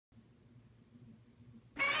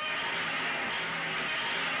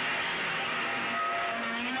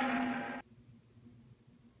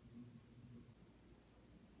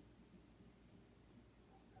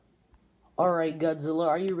Alright, Godzilla,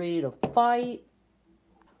 are you ready to fight?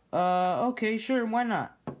 Okay, sure, why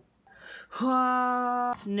not?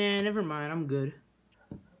 Nah, never mind, I'm good.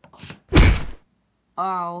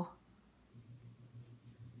 Ow.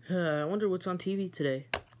 I wonder what's on TV today.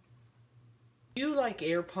 Do you like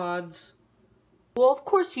AirPods? Well, of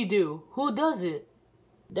course you do. Who does it?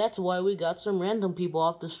 That's why we got some random people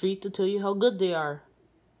off the street to tell you how good they are.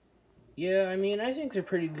 Yeah, I mean, I think they're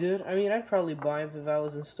pretty good. I mean, I'd probably buy them if I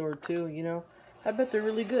was in store too, you know? I bet they're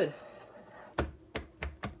really good.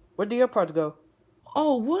 Where'd the AirPods go?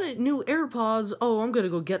 Oh, what? New AirPods? Oh, I'm gonna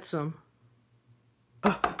go get some.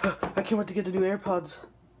 I can't wait to get the new AirPods.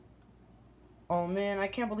 Oh man, I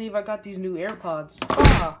can't believe I got these new AirPods.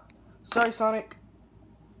 Sorry, Sonic.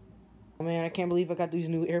 Oh man, I can't believe I got these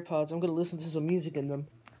new AirPods. I'm gonna listen to some music in them.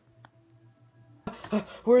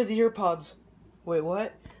 Where are the AirPods? Wait,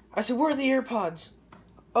 what? I said, where are the AirPods?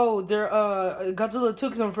 Oh, they're, Godzilla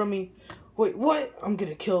took them from me. Wait, what? I'm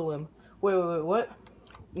gonna kill him. Wait, what?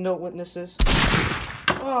 No witnesses.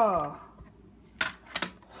 Wait,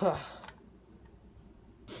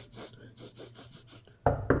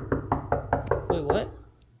 what?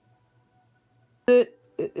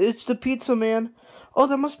 It's the pizza, man. Oh,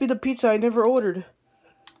 that must be the pizza I never ordered.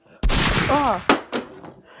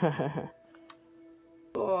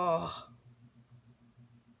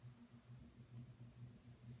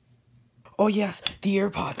 Oh yes, the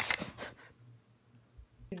AirPods.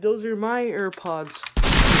 Those are my AirPods.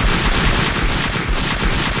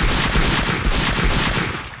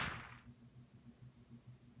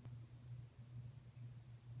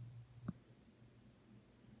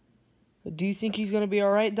 Do you think he's gonna be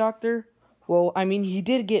alright, Doctor? Well, I mean, he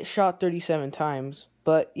did get shot 37 times,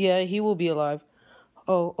 but yeah, he will be alive.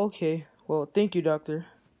 Oh, okay. Well, thank you, Doctor.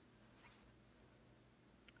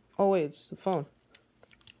 Oh, wait, it's the phone.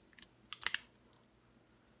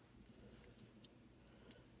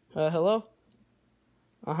 Hello?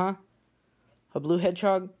 Uh-huh. A blue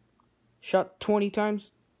hedgehog shot 20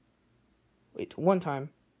 times? Wait, one time.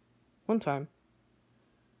 One time.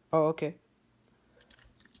 Oh, okay.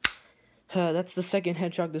 That's the second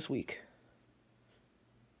hedgehog this week.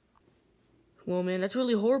 Well, man, that's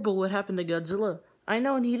really horrible what happened to Godzilla. I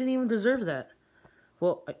know, and he didn't even deserve that.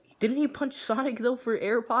 Well, didn't he punch Sonic, though, for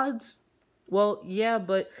AirPods? Well, yeah,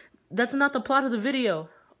 but that's not the plot of the video.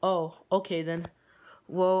 Oh, okay, then.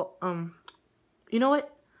 Well, you know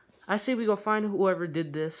what? I say we go find whoever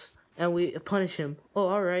did this, and we punish him. Oh,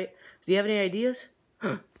 alright. Do you have any ideas?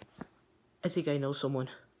 I think I know someone.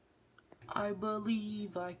 I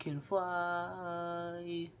believe I can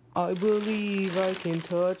fly. I believe I can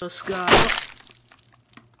touch the sky.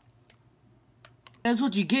 That's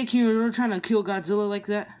what you get, King Ghidorah, trying to kill Godzilla like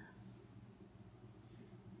that.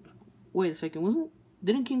 Wait a second,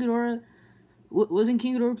 didn't King Ghidorah, wasn't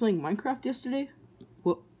King Ghidorah playing Minecraft yesterday?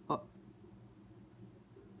 Well,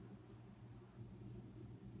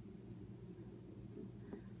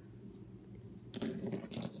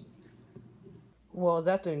 well,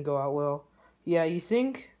 that didn't go out well. Yeah, you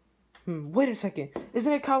think? Wait a second.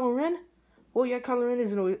 Isn't it Kylo Ren? Well, yeah, Kylo Ren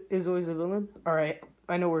is always a villain. Alright,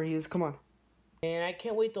 I know where he is. Come on. And I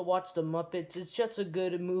can't wait to watch The Muppets. It's just a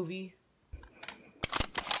good movie.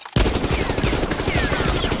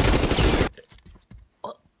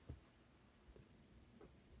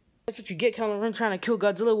 That's what you get, Kylo Ren, trying to kill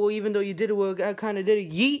Godzilla. Well, even though you did it, well, I kind of did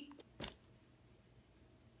it. Yeet!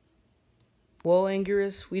 Well,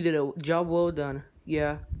 Anguirus, we did a job well done.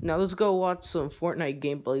 Yeah. Now let's go watch some Fortnite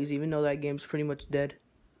gameplays, even though that game's pretty much dead.